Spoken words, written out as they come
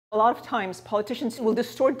A lot of times, politicians will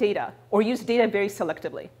distort data or use data very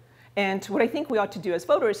selectively. And what I think we ought to do as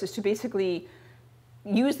voters is to basically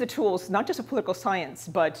use the tools, not just of political science,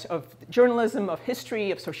 but of journalism, of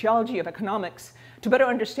history, of sociology, of economics, to better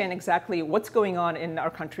understand exactly what's going on in our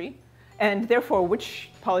country, and therefore which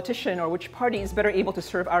politician or which party is better able to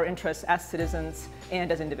serve our interests as citizens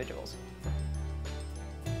and as individuals.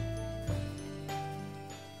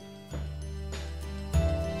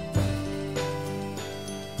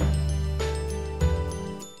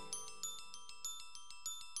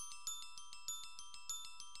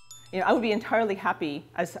 I would be entirely happy,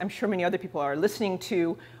 as I'm sure many other people are, listening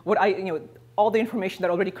to what all the information that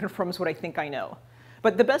already confirms what I think I know.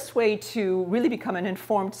 But the best way to really become an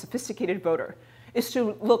informed, sophisticated voter is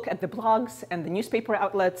to look at the blogs and the newspaper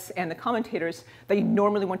outlets and the commentators that you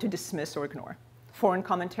normally want to dismiss or ignore. Foreign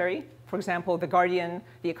commentary, for example, The Guardian,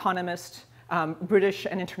 The Economist, British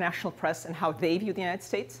and international press and how they view the United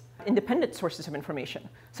States. Independent sources of information,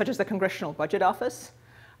 such as the Congressional Budget Office.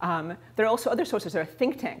 There are also other sources. There are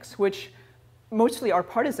think tanks, which mostly are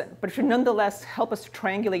partisan, but should nonetheless help us to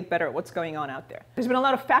triangulate better what's going on out there. There's been a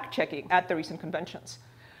lot of fact-checking at the recent conventions.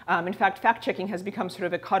 In fact, fact-checking has become sort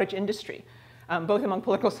of a cottage industry, both among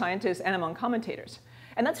political scientists and among commentators.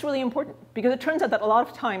 And that's really important, because it turns out that a lot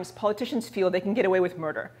of times politicians feel they can get away with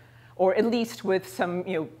murder, or at least with some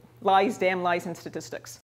lies, damn lies, and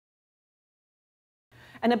statistics.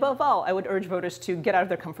 And above all, I would urge voters to get out of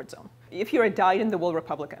their comfort zone. If you're a dyed-in-the-wool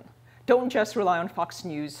Republican, don't just rely on Fox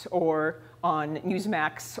News or on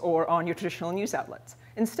Newsmax or on your traditional news outlets.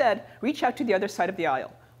 Instead, reach out to the other side of the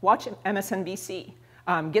aisle. Watch MSNBC.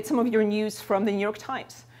 Get some of your news from the New York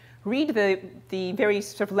Times. Read the very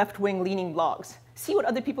sort of left-wing leaning blogs. See what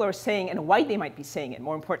other people are saying and why they might be saying it,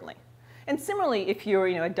 more importantly. And similarly, if you're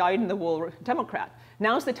a dyed-in-the-wool Democrat,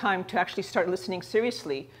 now's the time to actually start listening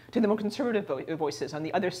seriously to the more conservative voices on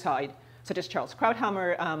the other side, such as Charles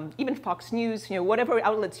Krauthammer, even Fox News, whatever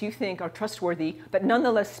outlets you think are trustworthy, but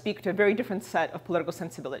nonetheless speak to a very different set of political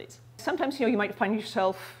sensibilities. Sometimes you might find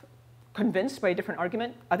yourself convinced by a different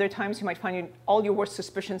argument. Other times you might find all your worst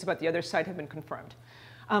suspicions about the other side have been confirmed.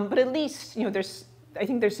 But at least I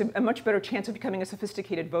think there's a much better chance of becoming a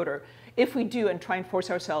sophisticated voter if we do and try and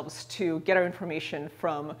force ourselves to get our information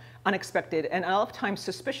from unexpected and a lot of times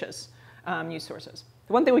suspicious news sources.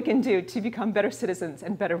 The one thing we can do to become better citizens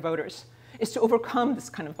and better voters is to overcome this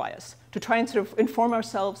kind of bias, to try and sort of inform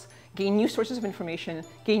ourselves, gain new sources of information,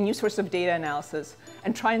 gain new sources of data analysis,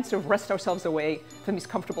 and try and sort of wrest ourselves away from these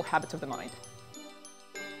comfortable habits of the mind.